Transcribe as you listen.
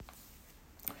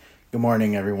Good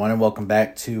morning, everyone, and welcome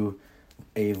back to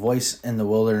a Voice in the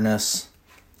Wilderness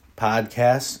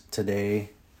podcast. Today,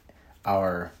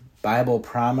 our Bible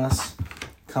promise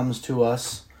comes to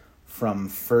us from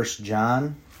 1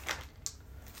 John.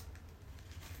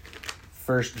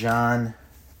 1 John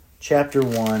chapter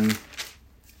 1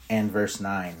 and verse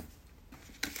 9,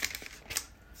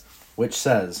 which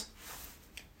says,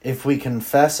 "If we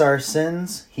confess our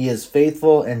sins, he is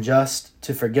faithful and just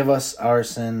to forgive us our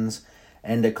sins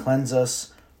and to cleanse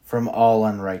us from all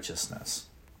unrighteousness."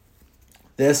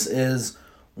 This is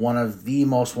one of the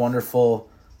most wonderful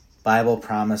Bible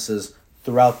promises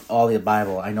throughout all the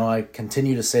Bible. I know I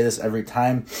continue to say this every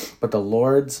time, but the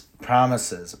Lord's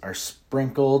promises are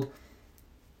sprinkled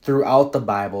throughout the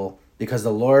Bible because the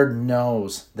Lord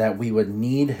knows that we would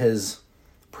need his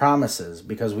promises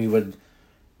because we would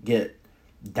get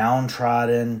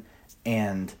downtrodden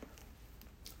and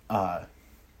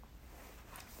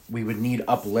we would need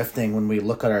uplifting when we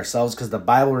look at ourselves, because the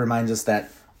Bible reminds us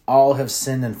that all have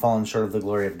sinned and fallen short of the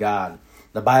glory of God.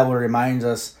 The Bible reminds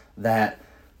us that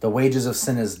the wages of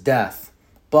sin is death,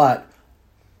 but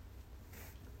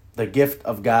the gift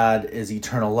of God is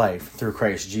eternal life through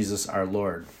Christ Jesus our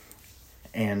Lord.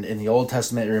 And in the Old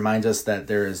Testament, it reminds us that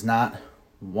there is not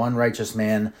one righteous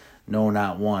man, no,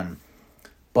 not one.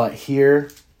 But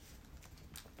here,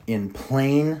 in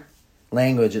plain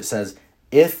language, it says,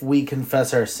 if we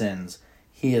confess our sins,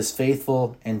 he is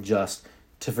faithful and just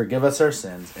to forgive us our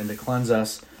sins and to cleanse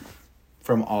us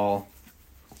from all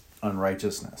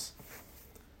unrighteousness.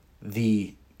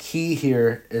 The key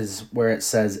here is where it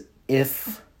says,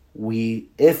 if we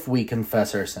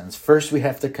confess our sins. First, we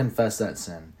have to confess that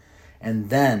sin. And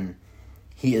then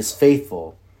he is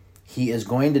faithful. He is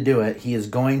going to do it. He is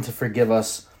going to forgive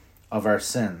us of our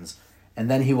sins.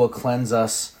 And then he will cleanse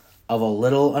us of a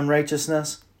little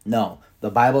unrighteousness. No,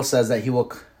 the Bible says that he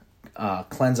will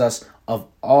cleanse us of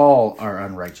all our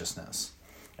unrighteousness.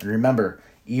 And remember,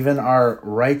 even our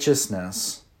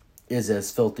righteousness is as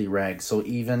filthy rags. So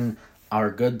even our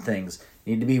good things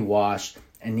need to be washed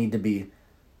and need to be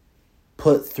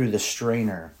put through the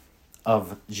strainer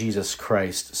of Jesus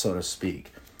Christ, so to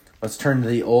speak. Let's turn to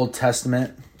the Old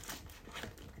Testament,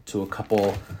 to a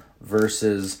couple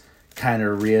verses kind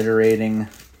of reiterating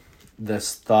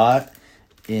this thought.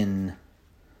 In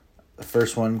the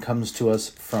first one comes to us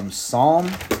from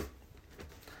Psalm,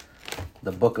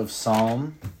 the book of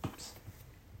Psalm.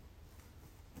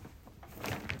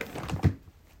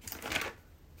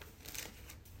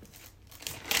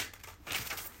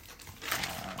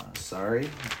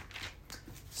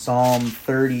 Psalm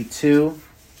 32.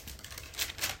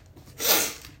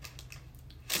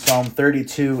 Psalm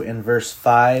 32 in verse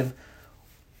 5,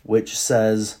 which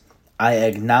says, "I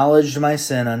acknowledged my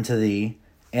sin unto thee,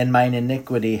 and mine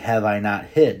iniquity have I not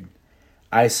hid.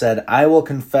 I said, I will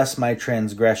confess my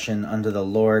transgression unto the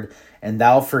Lord, and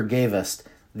thou forgavest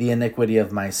the iniquity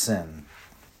of my sin."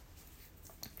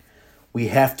 We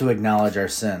have to acknowledge our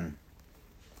sin.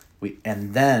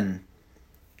 And then,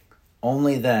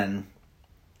 only then,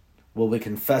 will we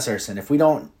confess our sin. If we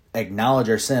don't acknowledge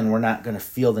our sin, we're not going to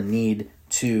feel the need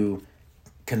to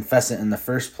confess it in the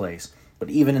first place. But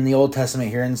even in the Old Testament,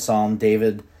 here in Psalm,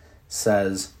 David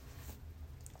says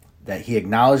that he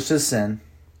acknowledged his sin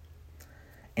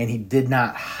and he did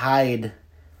not hide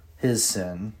his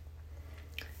sin.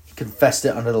 He confessed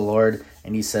it unto the Lord,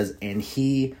 and he says, and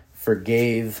he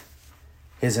forgave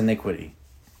his iniquity.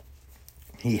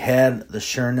 He had the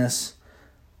sureness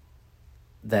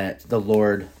that the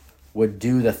Lord would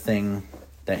do the thing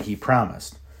that he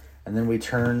promised. And then we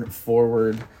turn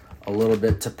forward a little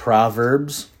bit to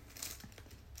Proverbs.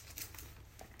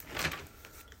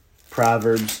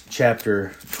 Proverbs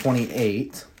chapter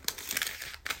 28.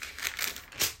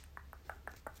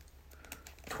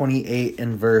 28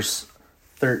 in verse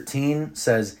 13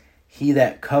 says, "He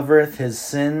that covereth his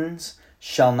sins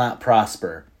shall not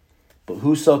prosper, but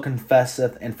whoso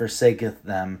confesseth and forsaketh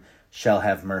them shall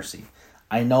have mercy."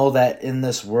 I know that in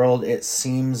this world it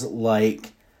seems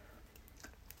like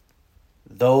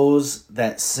those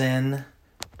that sin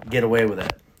get away with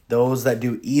it. Those that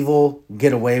do evil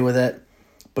get away with it.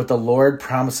 But the Lord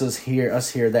promises us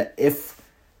here that if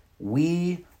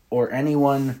we or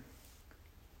anyone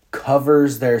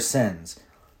covers their sins,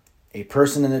 a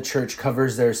person in the church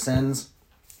covers their sins,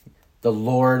 the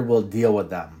Lord will deal with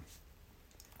them.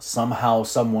 Somehow,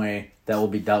 some way, that will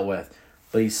be dealt with.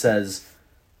 But he says,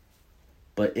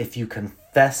 but if you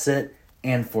confess it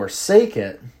and forsake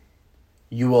it,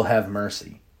 you will have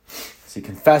mercy. See,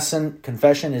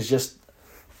 confession is just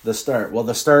the start. Well,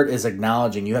 the start is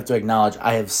acknowledging. You have to acknowledge,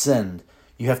 I have sinned.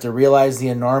 You have to realize the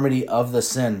enormity of the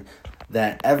sin,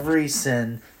 that every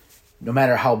sin no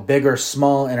matter how big or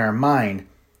small in our mind,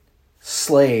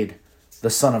 slayed the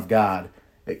Son of God.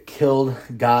 It killed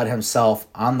God himself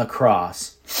on the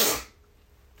cross.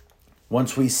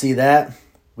 Once we see that,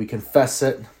 we confess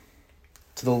it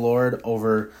to the Lord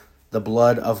over the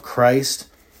blood of Christ,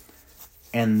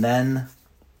 and then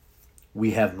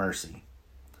we have mercy.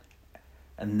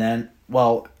 And then,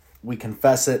 we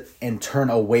confess it and turn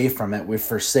away from it. We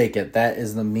forsake it. That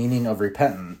is the meaning of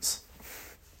repentance.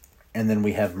 And then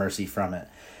we have mercy from it.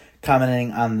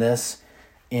 Commenting on this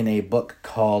in a book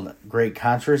called Great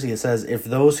Controversy, it says, if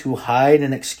those who hide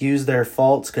and excuse their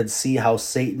faults could see how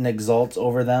Satan exalts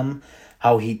over them,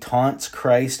 how he taunts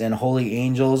Christ and holy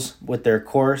angels with their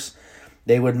course,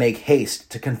 they would make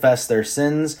haste to confess their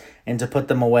sins and to put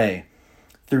them away.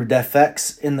 Through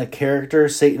defects in the character,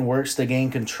 Satan works to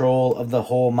gain control of the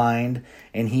whole mind,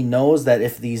 and he knows that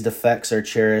if these defects are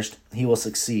cherished, he will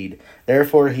succeed.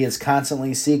 Therefore, he is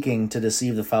constantly seeking to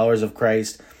deceive the followers of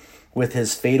Christ with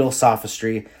his fatal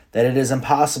sophistry that it is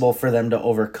impossible for them to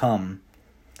overcome.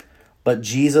 But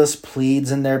Jesus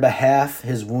pleads in their behalf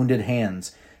his wounded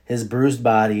hands, his bruised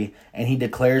body, and he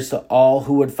declares to all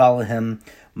who would follow him,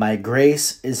 my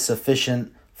grace is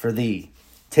sufficient for thee.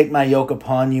 Take my yoke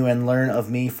upon you and learn of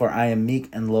me, for I am meek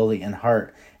and lowly in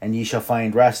heart, and ye shall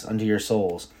find rest unto your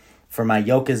souls. For my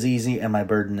yoke is easy and my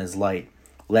burden is light.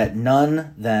 Let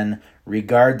none, then,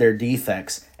 regard their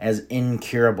defects as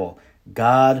incurable.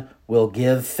 God will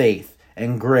give faith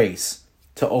and grace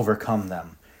to overcome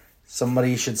them.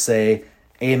 Somebody should say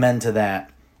amen to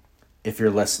that if you're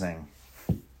listening.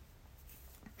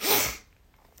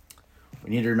 We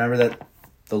need to remember that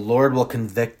the Lord will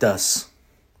convict us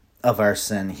of our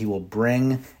sin. He will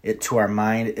bring it to our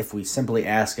mind if we simply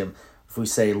ask him. If we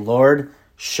say, Lord,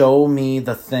 show me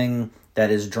the thing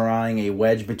that is drawing a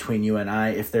wedge between you and I.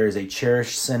 If there is a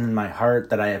cherished sin in my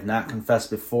heart that I have not confessed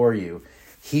before you,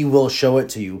 he will show it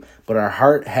to you. But our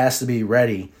heart has to be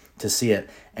ready to see it.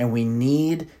 And we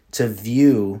need to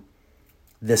view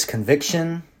this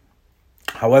conviction,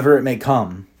 however it may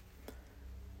come,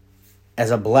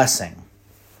 as a blessing.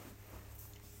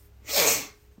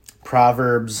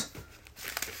 Proverbs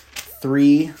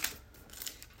 3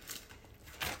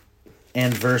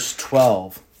 and verse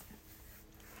 12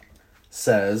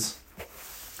 says,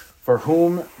 for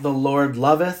whom the Lord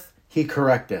loveth, he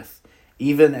correcteth,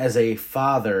 even as a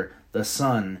father the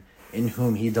son in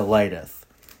whom he delighteth.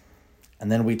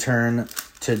 And then we turn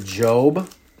to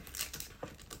Job.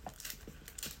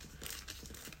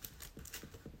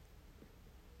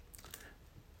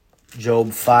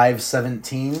 Job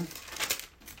 5:17.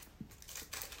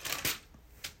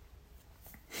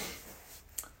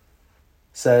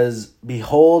 Says,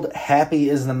 behold, happy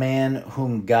is the man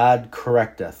whom God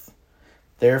correcteth.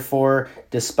 Therefore,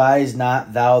 despise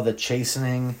not thou the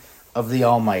chastening of the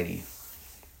Almighty.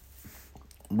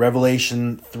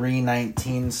 Revelation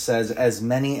 3:19 says, as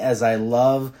many as I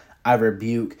love, I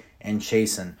rebuke and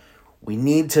chasten. We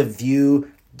need to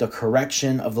view the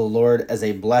correction of the Lord as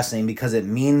a blessing because it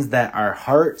means that our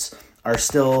hearts are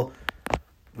still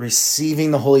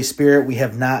receiving the Holy Spirit. We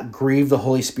have not grieved the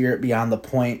Holy Spirit beyond the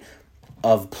point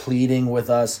of pleading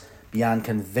with us, beyond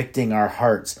convicting our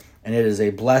hearts. And it is a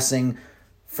blessing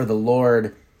for the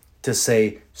Lord to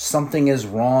say, something is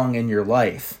wrong in your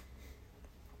life.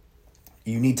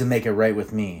 You need to make it right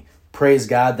with me. Praise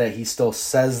God that he still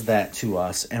says that to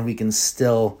us and we can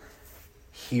still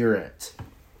hear it.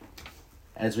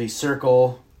 As we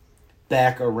circle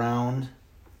back around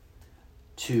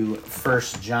to 1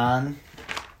 John,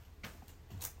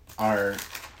 our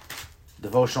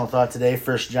devotional thought today,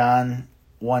 1 John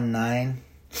 1:9,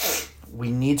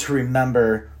 we need to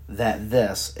remember that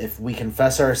if we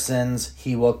confess our sins,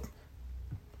 he will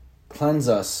cleanse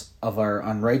us of our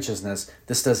unrighteousness.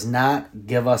 This does not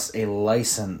give us a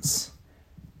license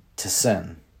to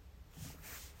sin.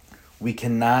 We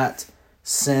cannot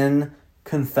sin,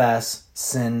 confess,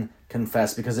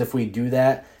 because if we do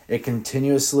that, it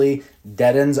continuously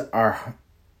deadens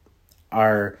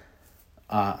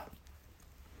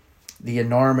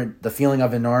the feeling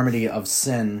of enormity of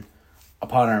sin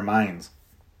upon our minds.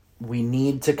 We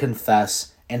need to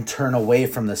confess and turn away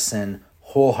from the sin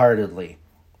wholeheartedly.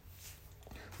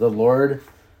 The Lord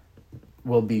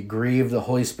will be grieved, the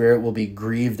Holy Spirit will be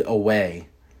grieved away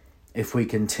if we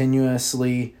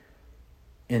continuously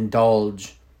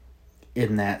indulge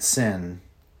in that sin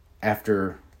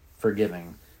after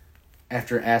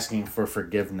asking for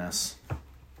forgiveness.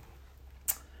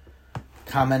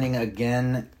 Commenting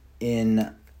again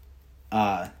in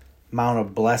Mount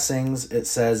of Blessings, it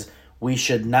says, we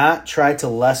should not try to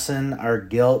lessen our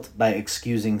guilt by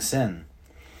excusing sin.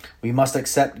 We must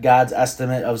accept God's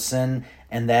estimate of sin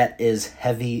and that is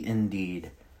heavy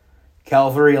indeed.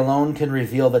 Calvary alone can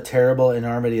reveal the terrible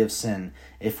enormity of sin.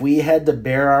 If we had to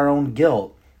bear our own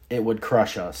guilt, it would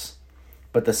crush us.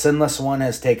 But the sinless one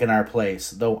has taken our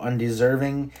place. Though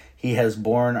undeserving, he has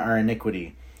borne our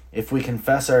iniquity. If we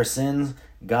confess our sins,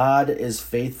 God is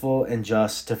faithful and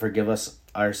just to forgive us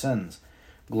our sins.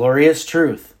 Glorious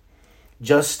truth,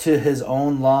 just to his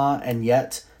own law, and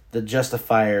yet the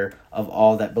justifier of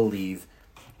all that believe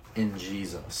in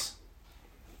Jesus.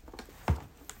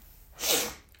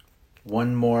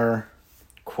 One more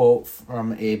quote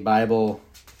from a Bible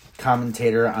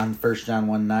commentator on 1 John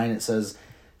 1:9. It says,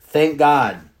 "Thank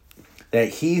God that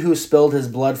he who spilled his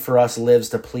blood for us lives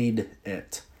to plead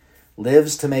it,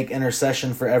 lives to make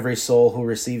intercession for every soul who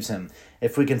receives him.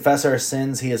 If we confess our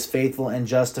sins, he is faithful and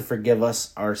just to forgive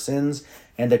us our sins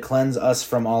and to cleanse us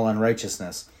from all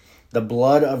unrighteousness. The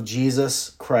blood of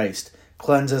Jesus Christ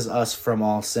cleanses us from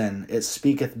all sin. It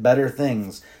speaketh better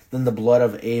things than the blood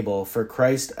of Abel, for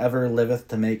Christ ever liveth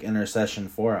to make intercession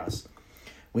for us."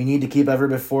 We need to keep ever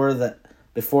before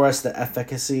us the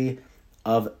efficacy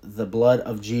of the blood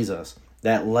of Jesus,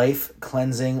 that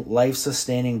life-cleansing,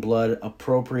 life-sustaining blood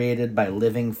appropriated by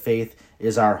living faith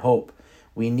is our hope.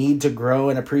 We need to grow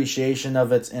in appreciation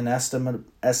of its inestimable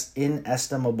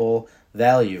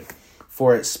value,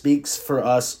 for it speaks for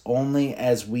us only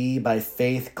as we by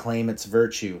faith claim its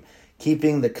virtue,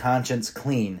 keeping the conscience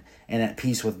clean and at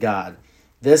peace with God.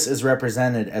 This is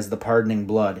represented as the pardoning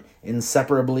blood,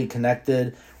 inseparably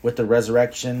connected with the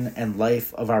resurrection and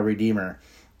life of our Redeemer,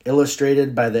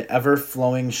 illustrated by the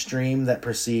ever-flowing stream that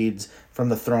proceeds from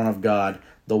the throne of God,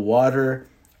 the water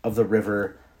of the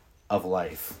river of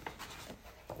life.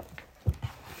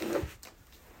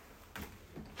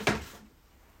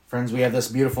 Friends, we have this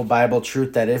beautiful Bible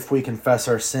truth that if we confess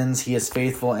our sins, he is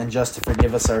faithful and just to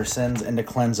forgive us our sins and to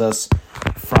cleanse us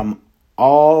from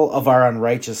all of our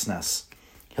unrighteousness.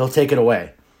 He'll take it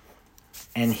away,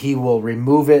 and he will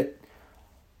remove it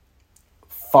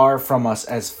far from us,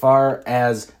 as far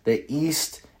as the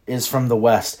east is from the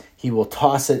west. He will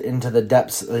toss it into the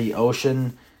depths of the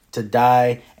ocean to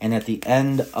die, and at the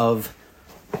end of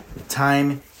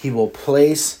time, he will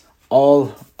place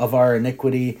all of our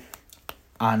iniquity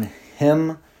on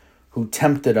him who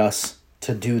tempted us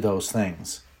to do those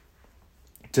things,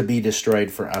 to be destroyed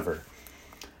forever.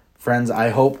 Friends, I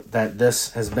hope that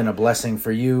this has been a blessing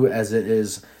for you, as it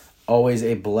is always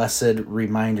a blessed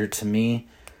reminder to me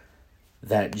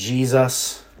that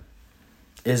Jesus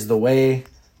is the way,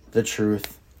 the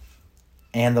truth,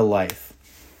 and the life.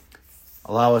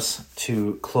 Allow us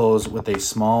to close with a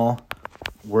small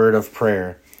word of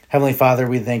prayer. Heavenly Father,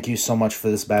 we thank you so much for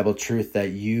this Bible truth,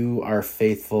 that you are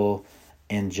faithful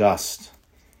and just,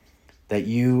 that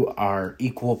you are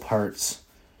equal parts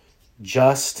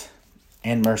just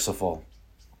and merciful.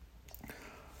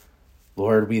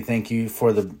 Lord, we thank you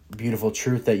for the beautiful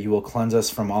truth that you will cleanse us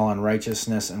from all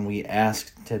unrighteousness, and we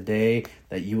ask today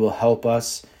that you will help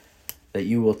us, that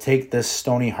you will take this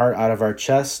stony heart out of our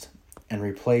chest and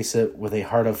replace it with a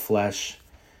heart of flesh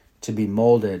to be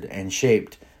molded and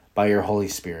shaped by your Holy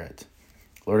Spirit.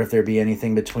 Lord, if there be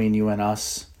anything between you and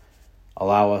us,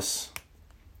 allow us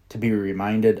to be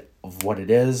reminded of what it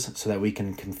is so that we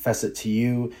can confess it to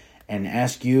you and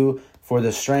ask you for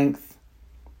the strength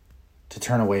to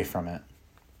turn away from it.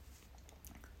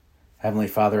 Heavenly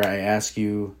Father, I ask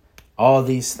you all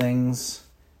these things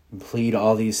and plead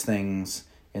all these things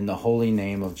in the holy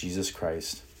name of Jesus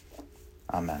Christ.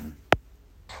 Amen.